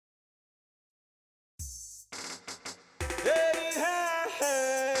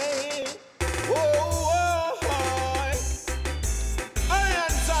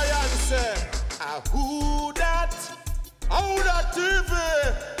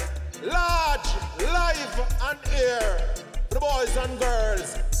boys and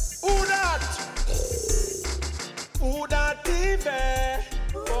girls. Who that? Who that TV?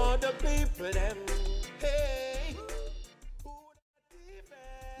 For the people them. Hey.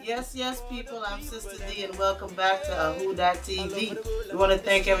 Yes, people, I'm Sister D and welcome back to Who Dat TV. We want to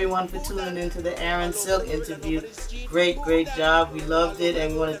thank everyone for tuning into the Aaron Silk interview. Great job. We loved it,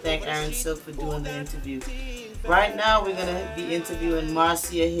 and we want to thank Aaron Silk for doing the interview. Right now, we're going to be interviewing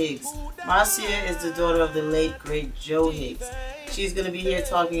Marcia Higgs. Marcia is the daughter of the late, great Joe Higgs. She's going to be here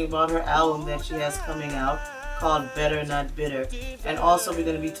talking about her album that she has coming out called Better Not Bitter. And also we're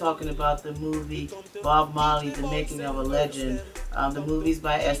going to be talking about the movie Bob Marley, The Making of a Legend. The movie's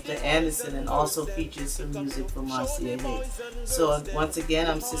by Esther Anderson and also features some music from Marcia Higgs. So once again,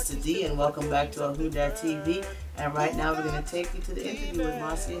 I'm Sister D and welcome back to Who Dat TV. And right now we're going to take you to the interview with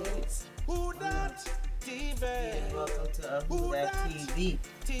Marcia Higgs. And welcome to Who Dat TV.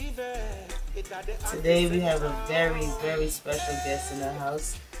 Today we have a very special guest in our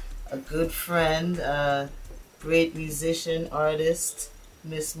house. A good friend, great musician, artist,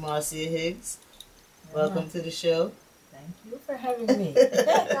 Miss Marcia Higgs. Welcome to the show. Thank you for having me.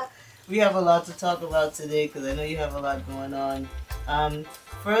 We have a lot to talk about today because I know you have a lot going on.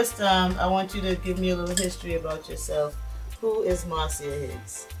 First, I want you to give me a little history about yourself. Who is Marcia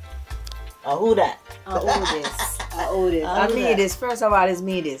Higgs? Who that? Who this? First of all, it's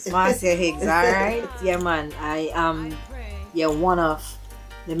me this. Marcia Higgs, alright? Yeah, man. I am one of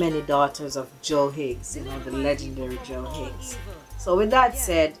the many daughters of Joe Higgs, you know, the legendary Joe Higgs. So with that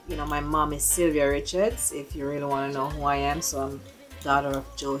said, you know, my mom is Sylvia Richards, if you really want to know who I am. So I'm daughter of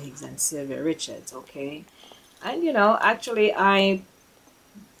Joe Higgs and Sylvia Richards, okay? And, you know, actually I,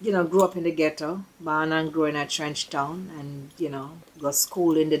 you know, grew up in the ghetto, born and grew in a trench town, and, you know, got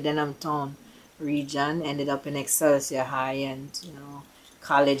school in the Denham Town region, ended up in Excelsior High and, you know,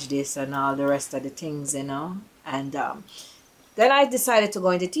 college this and all the rest of the things, you know. And then I decided to go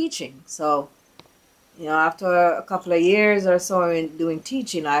into teaching. So, you know, after a couple of years or so in doing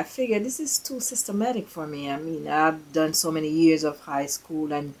teaching, I figured this is too systematic for me. I mean, I've done so many years of high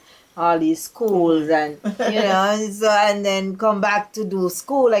school and all these schools and, you know, so, and then come back to do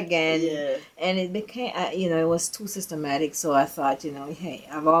school again. Yeah. And it became, you know, it was too systematic. So I thought, you know, hey,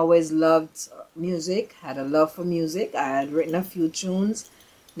 I've always loved music, had a love for music. I had written a few tunes,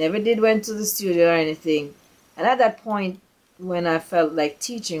 never did went to the studio or anything. And at that point, when I felt like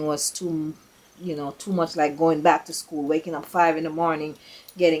teaching was too, you know, too much like going back to school, waking up 5 in the morning,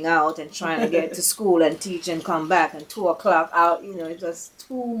 getting out and trying to get to school and teach and come back and 2 o'clock out, you know, it was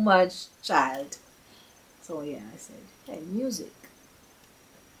too much child. So yeah, I said, hey, music.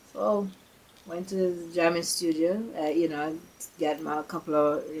 So went to the jamming studio, you know, got my couple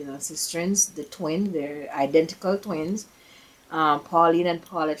of, you know, sisters, the twin, they're identical twins. Pauline and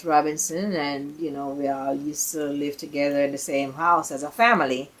Paulette Robinson, and you know, we all used to live together in the same house as a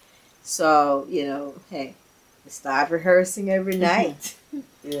family. So, you know, hey, we start rehearsing every night.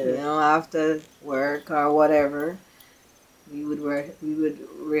 Yeah. You know, after work or whatever, we would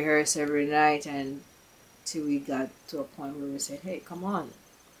rehearse every night, and till we got to a point where we said, hey, come on,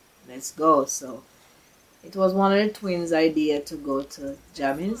 let's go. So it was one of the twins' idea to go to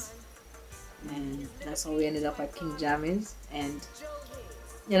Jammy's. And that's how we ended up at King Jammy's. And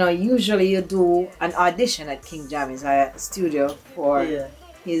you know, usually you do an audition at King Jammy's studio for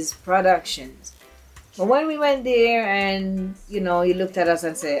his productions. But when we went there, and you know, he looked at us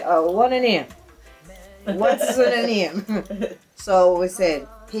and said, "Oh, what a name! What's the name?" So we said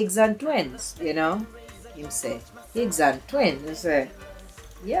Higgs and Twins. You know, he said Higgs and Twins. I said,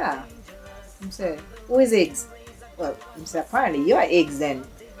 "Yeah." He said, "Who is Higgs?" Well, he said, "Apparently you're Higgs then.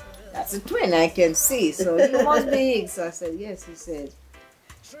 That's a twin I can see, so you must be Higgs." So I said, yes. He said,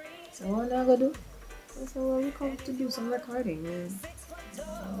 so what am I going to do? I said, well, we come to do some recording.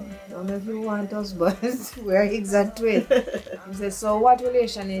 I don't know if you want us, but we're Higgs and twin. He said, so what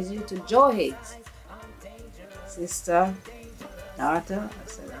relation is you to Joe Higgs? Sister, daughter? I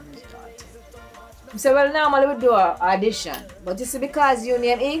said, I'm his daughter. He said, well, normally we do an audition, but you see, because you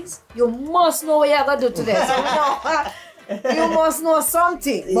name Higgs, you must know what you're going to do today. So we know... You must know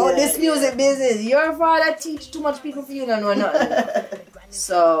something about this music business. Your father teach too much people for you don't know nothing.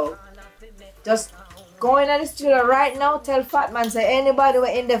 So just go in the studio right now, tell Fat Man, say anybody were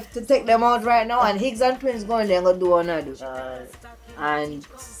in there to take them out right now, and Higgs and Twins going there and go do what I do. And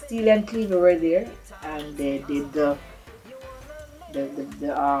Steele and Cleaver were there, and they did the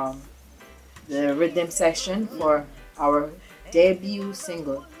rhythm section for our debut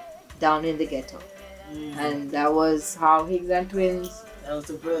single, Down in the Ghetto. And that was how Higgs and Twins. That was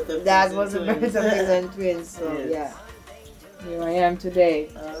the birth of Higgs and Twins. So yeah, here I am today.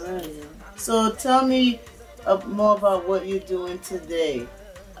 Alright. So tell me, more about what you're doing today.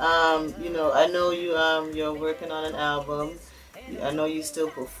 You know, I know you're working on an album. I know you're still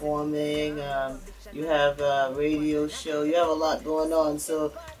performing. You have a radio show. You have a lot going on.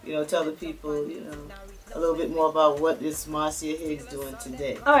 So, you know, tell the people, you know, a little bit more about what is Marcia Higgs doing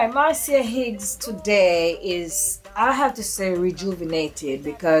today. All right, Marcia Higgs today is, I have to say, rejuvenated,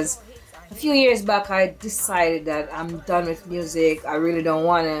 because a few years back I decided that I'm done with music. I really don't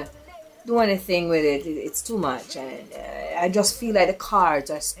want to do anything with it. It's too much, and I just feel like the cards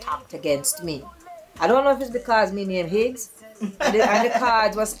are stacked against me. I don't know if it's because me name Higgs, and the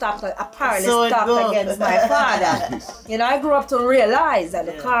cards were stacked, apparently So stacked against my father. You know, I grew up to realize that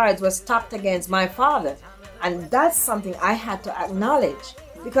the cards were stacked against my father, and that's something I had to acknowledge,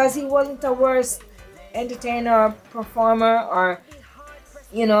 because he wasn't a worse entertainer, performer, or,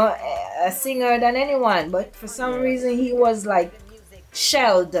 you know, a singer than anyone, but for some reason he was like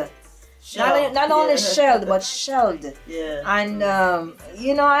shelled. Not only shelled, but shelled. Yeah. And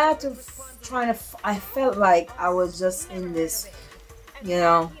you know, I had to I felt like I was just in this, you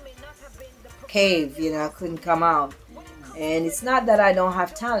know, cave. You know, I couldn't come out. And it's not that I don't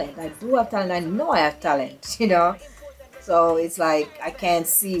have talent. I do have talent. I know I have talent. You know, so it's like I can't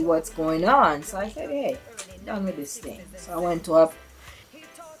see what's going on. So I said, hey, I'm done with this thing. So I went to a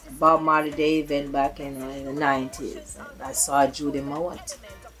Bob Marley Day event back in the 90s. And I saw Judy Mowat.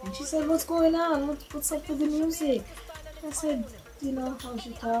 And she said, what's going on? What's up with the music? I said, you know how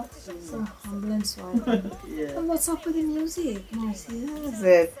she talks? So humble and sweet. And what's up with the music,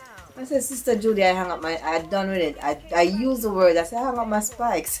 Marcia? I said, Sister Judy, I'm done with it. I used the word. I said, hang up my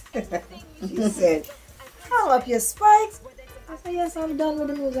spikes. She said, hang up your spikes? I said, yes, I'm done with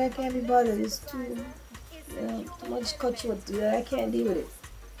the music. I can't be bothered. It's too, you know, too much cutthroat. I can't deal with it.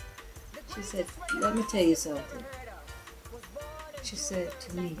 She said, let me tell you something. She said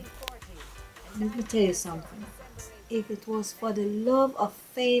to me, let me tell you something. If it was for the love of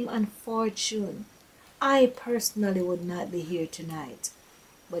fame and fortune, I personally would not be here tonight.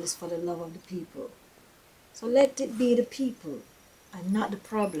 But it's for the love of the people. So let it be the people and not the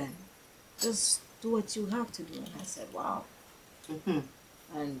problem. Just do what you have to do. And I said, wow.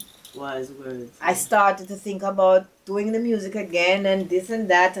 And wise words. I started to think about doing the music again and this and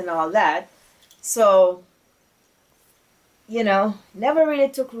that and all that. So, you know, never really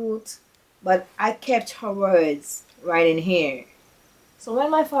took root, but I kept her words right in here. So when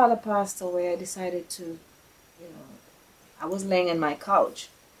my father passed away, I decided to, you know, I was laying on my couch,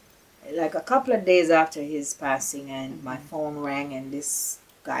 like a couple of days after his passing, and my phone rang, and this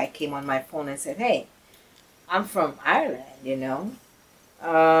guy came on my phone and said, hey, I'm from Ireland, you know,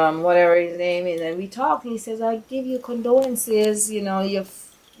 whatever his name is. And we talked, and he says, I give you condolences, you know, your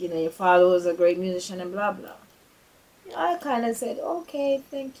father was a great musician and blah, blah. I kind of said, okay,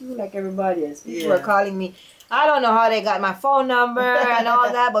 thank you, like everybody else. People were calling me. I don't know how they got my phone number and all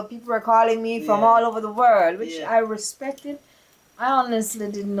that, but people were calling me from all over the world, which I respected. I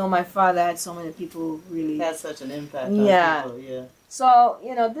honestly didn't know my father had so many people really. Had such an impact on people, So,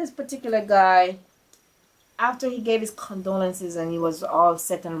 you know, this particular guy, after he gave his condolences and he was all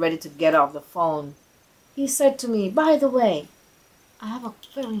set and ready to get off the phone, he said to me, by the way, I have a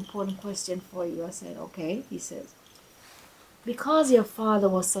very important question for you. I said, okay. He says, because your father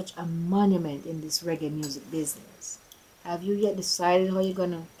was such a monument in this reggae music business, have you yet decided how you're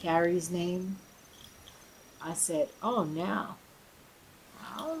going to carry his name? I said, oh, no.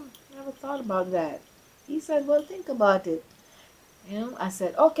 I never thought about that. He said, well, think about it. You know, I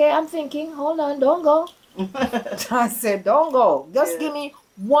said, okay, I'm thinking. Hold on, don't go. I said, don't go. Just give me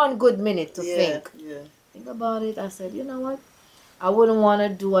 1 good minute to think. Think about it. I said, you know what? I wouldn't want to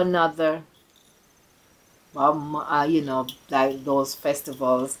do another, you know, like those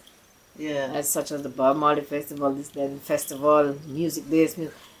festivals. As such as the Bob Marley Festival, this then festival, music-based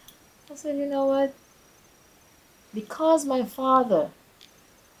music. I said, you know what? Because my father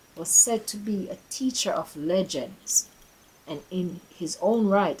was said to be a teacher of legends, and in his own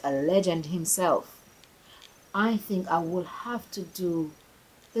right, a legend himself, I think I will have to do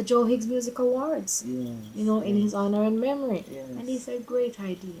the Joe Higgs Music Awards, you know, in his honor and memory. And he said, great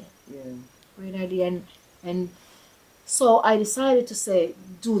idea. Great idea. And so I decided to say,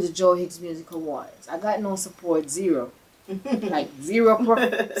 do the Joe Higgs Music Awards. I got no support, zero. Like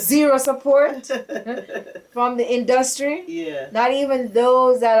zero support from the industry. Not even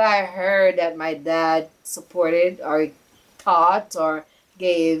those that I heard that my dad supported or taught or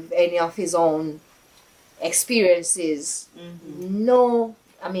gave any of his own experiences. No,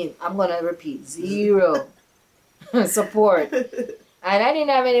 I mean, I'm going to repeat, zero support. And I didn't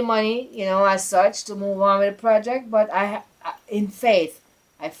have any money, you know, as such, to move on with the project. But in faith,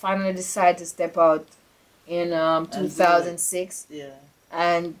 I finally decided to step out in 2006. Yeah.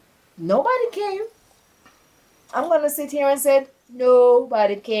 And nobody came. I'm going to sit here and say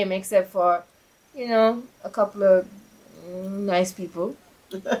nobody came except for, you know, a couple of nice people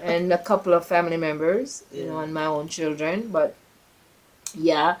and a couple of family members, you know, and my own children. But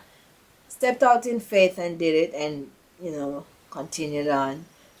yeah, stepped out in faith and did it, and, you know, continued on,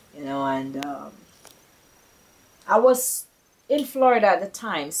 you know. And I was in Florida at the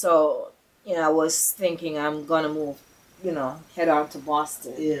time, so, you know, I was thinking I'm going to move, you know, head on to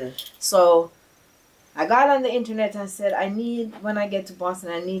Boston. Yeah. So I got on the internet and said, I need, when I get to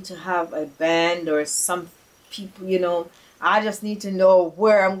Boston, I need to have a band or some people, you know. I just need to know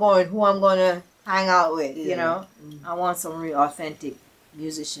where I'm going, who I'm going to hang out with, you know. I want some real authentic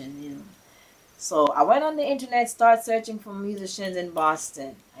musician, you know. So I went on the internet, started searching for musicians in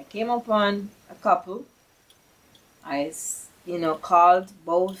Boston. I came upon a couple. I, you know, called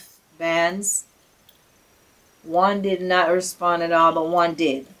both bands. One did not respond at all, but one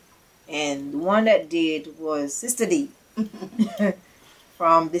did. And the one that did was Sister D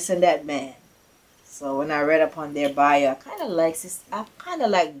from This and That Band. So when I read upon their bio, I kind of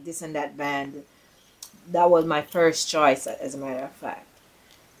like This and That Band. That was my first choice, as a matter of fact.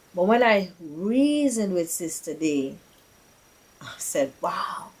 But when I reasoned with Sister D, I said,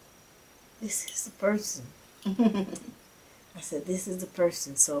 wow, this is the person. I said, this is the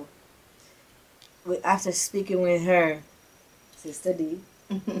person. So after speaking with her, Sister D,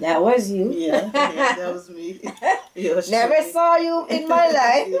 that was you. Yeah, that was me. Never saw you in my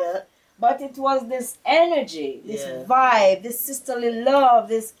life. Yeah. But it was this energy, this vibe, this sisterly love,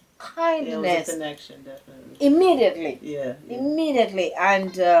 this kindness. Yeah, it was a connection, definitely. Immediately. Yeah. Immediately.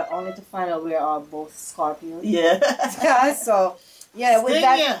 And only to find out we are all both Scorpions. Yeah. So, yeah, with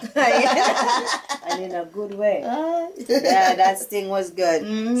that. And in a good way. Yeah, that sting was good.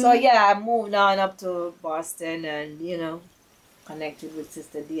 So, yeah, I moved on up to Boston and, you know, connected with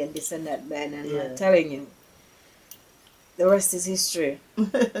Sister D and This and That Band. And I'm telling you, the rest is history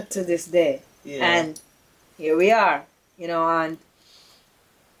to this day. And here we are, you know, and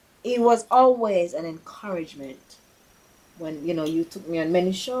it was always an encouragement when, you know, you took me on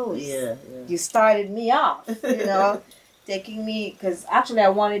many shows. You started me off, you know, taking me, because actually I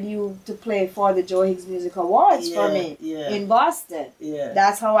wanted you to play for the Joe Higgs Music Awards for me in Boston.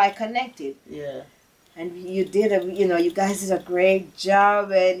 That's how I connected. And you did, you know, you guys did a great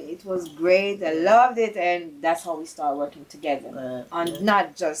job, and it was great. I loved it, and that's how we started working together. And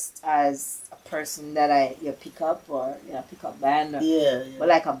not just as a person that you pick up, or, you know, pick up band, or, but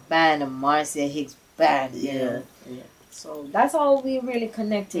like a band, a MARCIA HIGGS band, you know. So that's how we really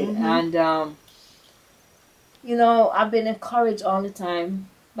connected. And, you know, I've been encouraged all the time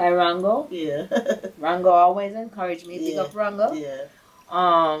by Rango. Rango always encouraged me. Pick up Rango.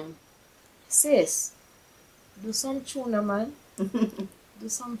 Sis, do some tune, man. Do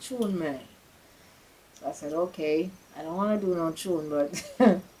some tune, man. So I said, okay, I don't want to do no tune,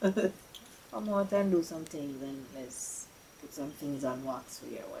 but come out and do some things, and let's put some things on wax for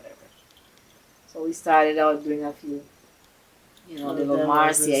you or whatever. So we started out doing a few, you know, little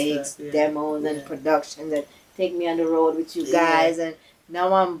MARCIA HIGGS demos and productions, and take me on the road with you guys, and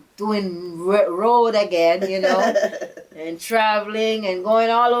now I'm doing road again, you know, and traveling and going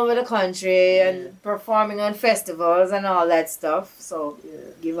all over the country and performing on festivals and all that stuff. So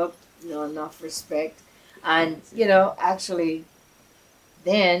give up, you know, enough respect. And, you know, actually,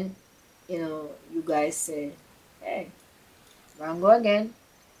 then, you know, you guys say, hey, Rango again,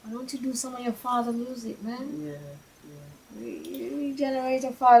 why don't you do some of your father music, man? Regenerate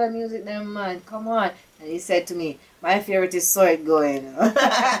your father music then, man. Come on. And he said to me, my favorite is So It Go, you know.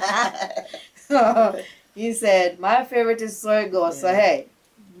 So he said, my favorite is So It Go. So hey,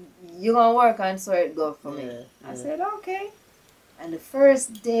 you gonna work on So It Go for me. I said, okay. And the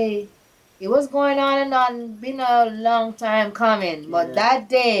first day, it was going on and on, been a long time coming. But that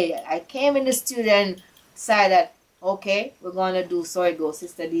day, I came in the studio and decided, okay, we're gonna do So It Go.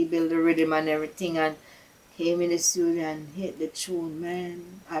 Sister D build the rhythm and everything, and came in the studio and hit the tune, man.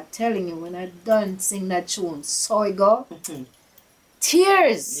 I'm telling you, when I done sing that tune, So It Go,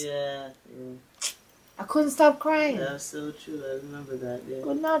 tears. I couldn't stop crying. That's so true. I remember that.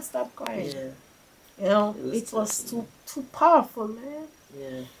 Could not stop crying. You know, it was too powerful, man.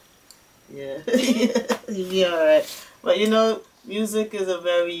 You'll be alright. But you know, music is a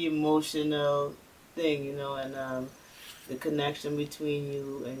very emotional thing, you know, and the connection between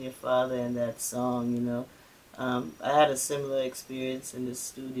you and your father and that song, you know. I had a similar experience in the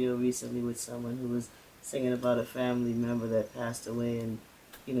studio recently with someone who was singing about a family member that passed away, and,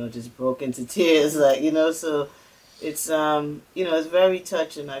 you know, just broke into tears, like, you know. So it's you know, it's very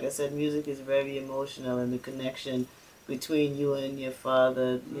touching. Like I said, music is very emotional, and the connection between you and your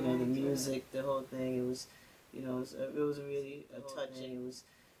father, you know, the music, the whole thing. It was, you know, it was really a touching. It was,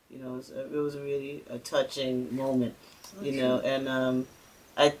 you know, it was really a touching moment, you know, and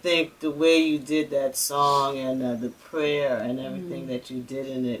I think the way you did that song and the prayer and everything that you did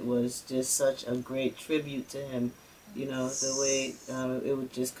in it was just such a great tribute to him. You know, the way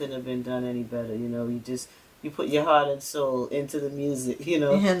just couldn't have been done any better. You know, you put your heart and soul into the music. You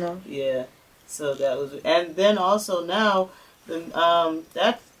know, yeah. So that was, and then also now,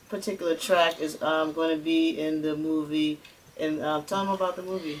 that particular track is going to be in the movie. And tell them about the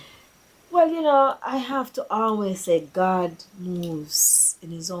movie. Well, you know, I have to always say God moves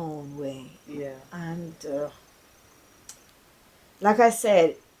in His own way. Yeah. And like I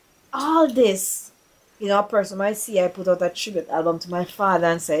said, all this, you know, a person might see I put out a tribute album to my father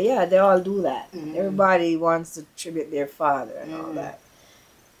and say, yeah, they all do that. Everybody wants to tribute their father and all that.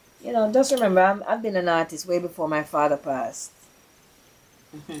 You know, just remember, I've been an artist way before my father passed.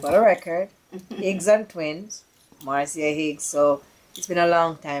 For the record, Higgs and twins, Marcia Higgs, so it's been a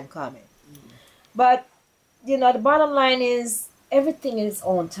long time coming. But, you know, the bottom line is everything in its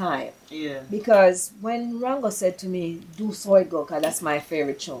own time. Yeah. Because when Rango said to me, do So It Go, because that's my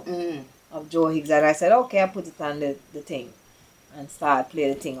favorite tune of Joe Higgs, and I said, okay, I put it on the thing and start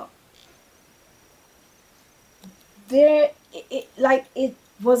play the thing up. It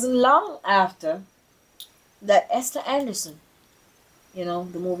wasn't long after that Esther Anderson, you know,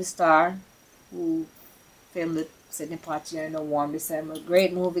 the movie star who filmed it, Sydney Poitier in the Warm December.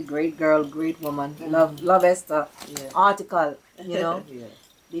 Great movie, great girl, great woman. Love Esther. Article, you know.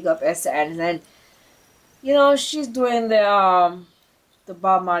 Big up Esther Anderson. And, you know, she's doing the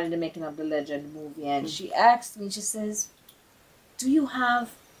Bob Marley, The Making of the Legend movie, and she asked me, she says, do you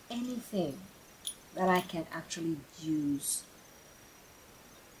have anything that I can actually use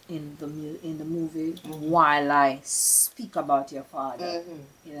in the movie while I speak about your father?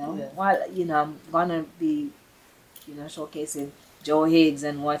 You know, while, you know, I'm gonna be, you know, showcasing Joe Higgs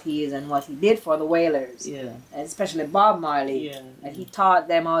and what he is and what he did for the Wailers. Yeah. And especially Bob Marley. Yeah. And he taught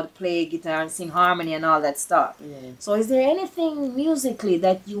them how to play guitar and sing harmony and all that stuff. Yeah. So is there anything musically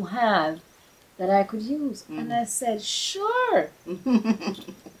that you have that I could use? And I said, sure.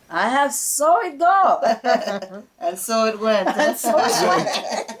 I have So It Go. And so it went. And so it went.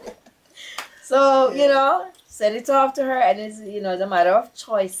 So, you know, send it off to her, and it's, you know, the matter of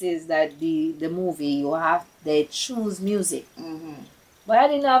choices that the movie, they choose music. But I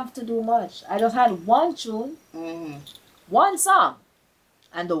didn't have to do much. I just had one tune, one song,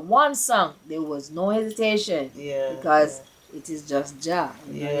 and the one song there was no hesitation. Because it is just Jah,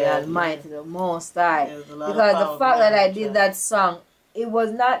 the Almighty, the Most High. Because the fact that I did that song, it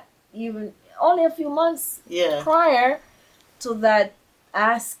was not even only a few months prior to that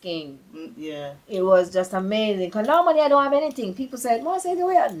asking. It was just amazing, because normally I don't have anything. People said, Marcia,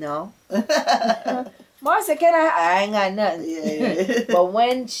 do you? No. Marcia, can I ain't got nothing. But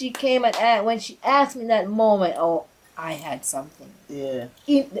when she came and when she asked me that moment, oh, I had something. The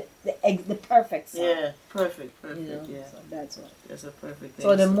perfect song. Perfect. You know? So that's what. That's a perfect thing.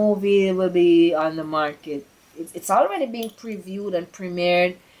 So the movie will be on the market. It's already being previewed and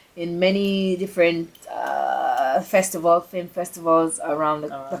premiered in many different film festivals around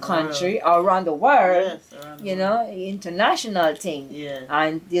the country, or around the world. You know, international thing.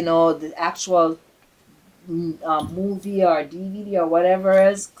 And, you know, the actual movie or DVD or whatever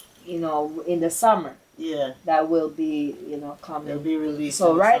is, you know, in the summer. That will be, you know, coming. It'll be released.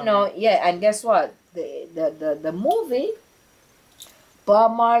 So right now, and guess what? The movie,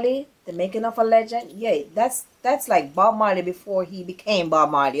 Bob Marley, The Making of a Legend, that's like Bob Marley before he became Bob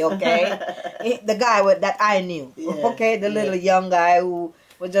Marley, okay? The guy that I knew, okay? The little young guy who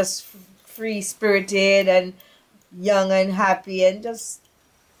was just free-spirited and young and happy and just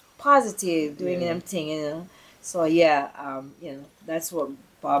positive, doing them thing, you know? So, you know, that's what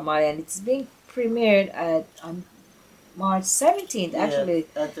Bob Marley, and it's being premiered on March 17th, actually,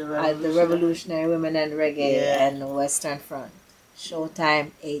 at the Revolutionary Women and Reggae and the Western Front.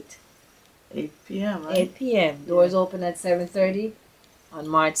 Showtime 8 p.m. right? 8 p.m. Doors open at 7:30 on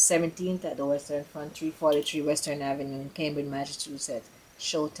March 17th at the Western Front, 343 Western Avenue in Cambridge, Massachusetts.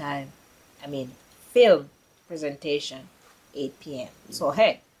 Showtime, film presentation, 8 p.m. So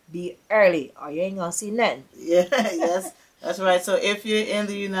hey, be early or you ain't gonna see nothing. Yes, that's right. So if you're in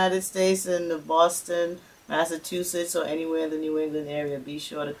the United States, in the Boston, Massachusetts, or anywhere in the New England area, be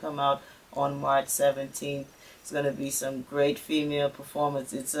sure to come out on March 17th. It's going to be some great female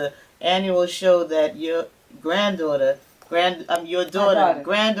performance. It's an annual show that your granddaughter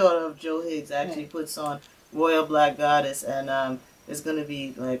of Joe Higgs actually puts on Royal Black Goddess, and there's gonna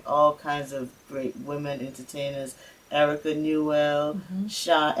be like all kinds of great women entertainers. Erica Newell,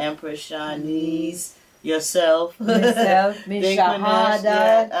 Empress Shawnees, yourself, Miss Shahada, Miss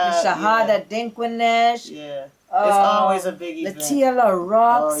Shahada Dinkwinesh. Yeah. It's always a big event. Latila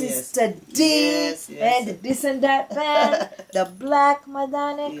Rock, Oh, yes. Sister D, Yes, yes. and the This and That band, the Black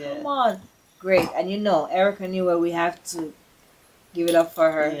Madonna. Yeah. Come on, great. And you know, Erica Newell, we have to give it up for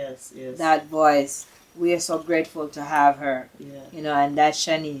her. Yes, yes. That voice, we are so grateful to have her. Yeah. You know, and that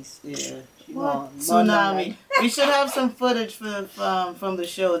Shanice. Yeah. What? Tsunami. We should have some footage from the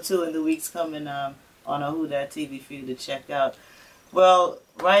show too in the weeks coming on a Who Dat TV for you to check out. Well,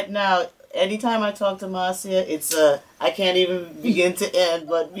 right now, anytime I talk to Marcia, it's I can't even begin to end,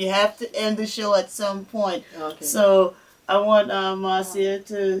 but we have to end the show at some point. Okay. So I want Marcia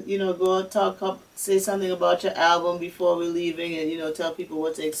to go say something about your album before we're leaving, and tell people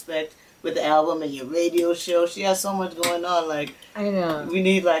what to expect with the album and your radio show. She has so much going on. Like, I know. We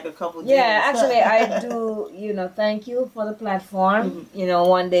need like a couple days. Yeah, actually, I do, thank you for the platform.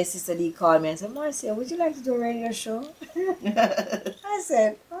 One day Sister D called me and said, Marcia, would you like to do a radio show? I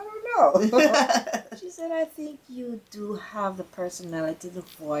said, I don't know. She said, I think you do have the personality, the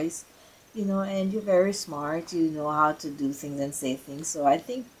voice, and you're very smart. You know how to do things and say things. So I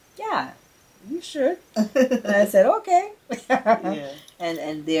think, yeah, you should. And I said, okay. Yeah.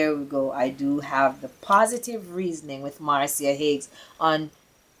 And there we go. I do have the Positive Reasoning with Marcia Higgs on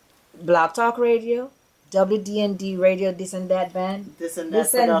Blog Talk Radio, WDND Radio, This and That Band, This and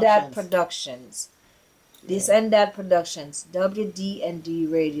That Productions. This and That Productions,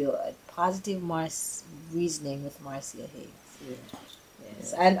 WDND Radio, Positive Reasoning with Marcia Higgs. Yeah.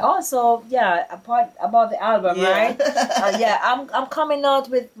 Yes. And also, about the album, right? I'm coming out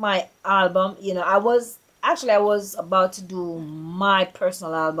with my album. I was about to do my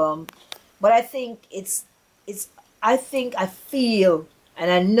personal album, but I think I feel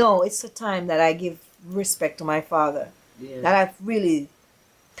and I know it's the time that I give respect to my father. Yeah. That I really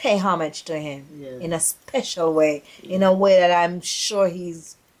pay homage to him in a special way, in a way that I'm sure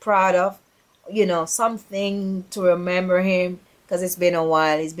he's proud of. Something to remember him, because it's been a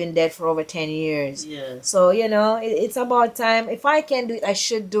while. He's been dead for over 10 years. Yeah. So, it's about time. If I can do it, I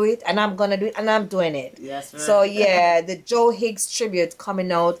should do it. And I'm going to do it. And I'm doing it. Yes, right. So, yeah, the Joe Higgs tribute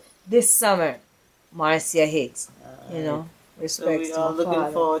coming out this summer. Marcia Higgs. Respect so we to are my looking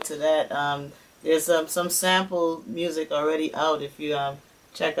father. forward to that. There's some sample music already out. If you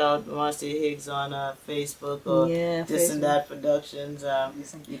check out Marcia Higgs on Facebook or This and That Productions,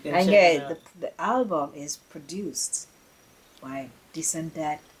 you can check it out. The album is produced by This and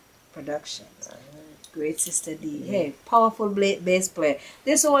That Productions. Great Sister D. Hey, powerful bass player.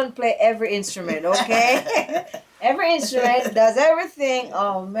 This one play every instrument, okay? Every instrument, does everything.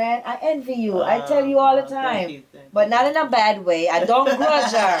 Oh man, I envy you. I tell you all the time. Thank you. But not in a bad way. I don't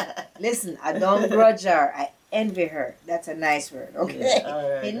grudge her. Listen, I don't grudge her. I envy her. That's a nice word, okay? Yeah,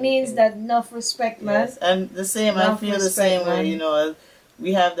 all right, it means that enough respect, man. Yes. And the same, I feel the same way,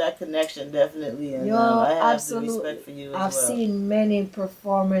 we have that connection, definitely. And I have the respect for you as well. I've seen many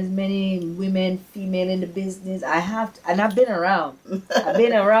performers, many women, female in the business. I've been around. I've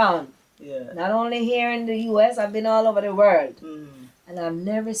been around. Yeah. Not only here in the U.S., I've been all over the world. Mm. And I've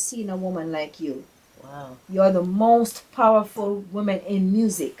never seen a woman like you. Wow. You're the most powerful woman in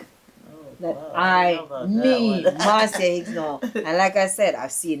music that I need. Marcia Higgs, no. And like I said,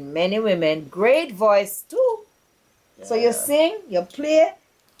 I've seen many women, great voice too. Yeah. So you sing, you play.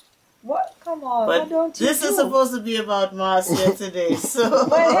 What? Come on, but why don't you this is supposed to be about Marcia today, so.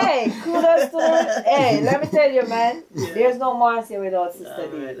 But hey, kudos to her. Hey, let me tell you, man, there's no Marcia without Sister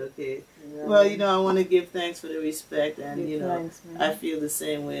D. Alright, okay. Well, I want to give thanks for the respect, and thanks, I feel the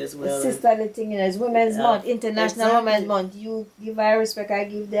same way as well. The sisterly thing, it's Women's Month, International Women's Month. You give her respect, I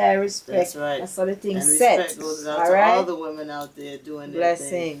give their respect. That's right. That's how the thing and set. Respect goes out to all the women out there doing their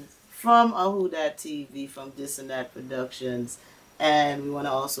thing. From Who Dat TV, from This and That Productions. And we want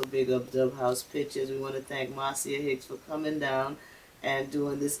to also big up Dub House Pictures. We want to thank Marcia Higgs for coming down and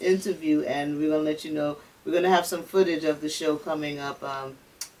doing this interview. And we're going to let you know, we're going to have some footage of the show coming up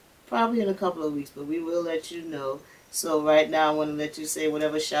probably in a couple of weeks, but we will let you know. So right now I want to let you say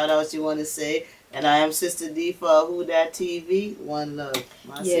whatever shout outs you want to say. And I am Sister D for Who Dat TV. One love.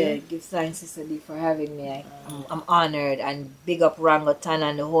 Marcia? Yeah, give thanks, Sister D, for having me. I'm honored, and big up Rangotan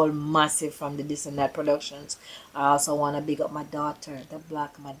and the whole massive from the This and That Productions. I also want to big up my daughter, the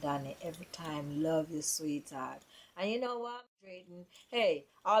Black Madonna. Every time, love you, sweetheart. And you know what? Hey,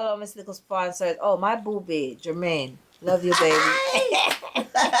 all of my little sponsors. Oh, my booby, Jermaine. Love you, baby.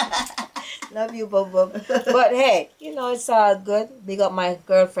 Love you, Bobo. But hey, you know, it's all good. Big up my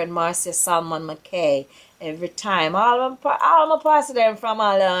girlfriend, Marcia Salmon McKay. Every time. All my pastor them from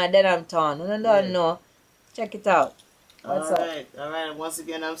all Denhamton. You don't know. Check it out. What's up? All right. And once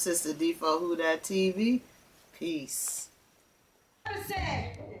again, I'm Sister D for Who Dat TV. Peace.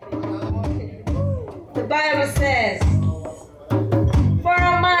 The Bible says, for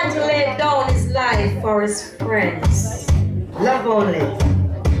a man to lay down his life for his friends, love only.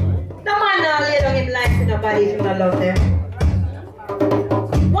 No man not lay down his life for nobody if you don't love them.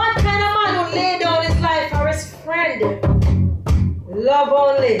 What kind of man will lay down his life for his friend? Love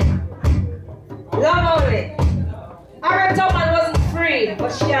only. Love only. Aretha man wasn't free,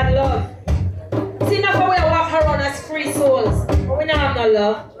 but she had love. See, enough of we walk around as free souls, but we don't have no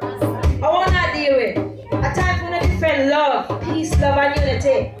love. I want to deal with a time for to defend love, peace, love, and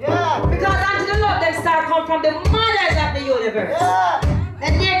unity. Yeah. Because until the love them start come from the mothers of the universe. Yeah.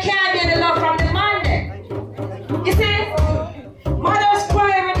 And there can't be any love from the man then. You see, mothers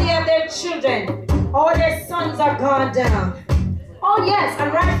cry every day of their children. All their sons are gone down. Oh yes,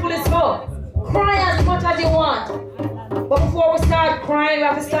 and rightfully so. Cry as much as you want. But before we start crying, we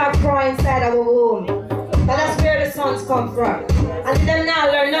have to start crying inside our womb. And that's where the sons come from. And them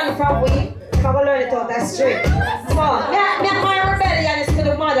now learn nothing from we. If I learn it out that straight. So, my rebellion is to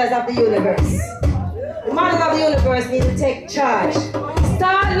the mothers of the universe. The mothers of the universe need to take charge.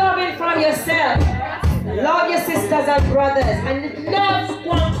 Start loving from yourself. Love your sisters and brothers. And love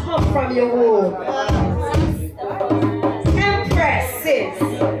won't come from your womb. Empresses.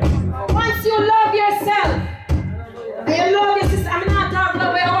 Once you love yourself, and you love your sister, I'm not talking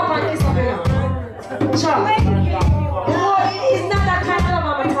about your up and kiss up enough. Child. It's not that kind of love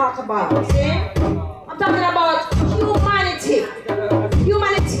I'm going to talk about. See? I'm talking about humanity.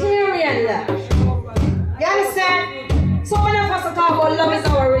 Humanitarian love. You understand? So many of us are talking about love is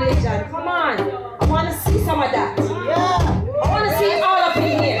our religion. Come on. I want to see some of that.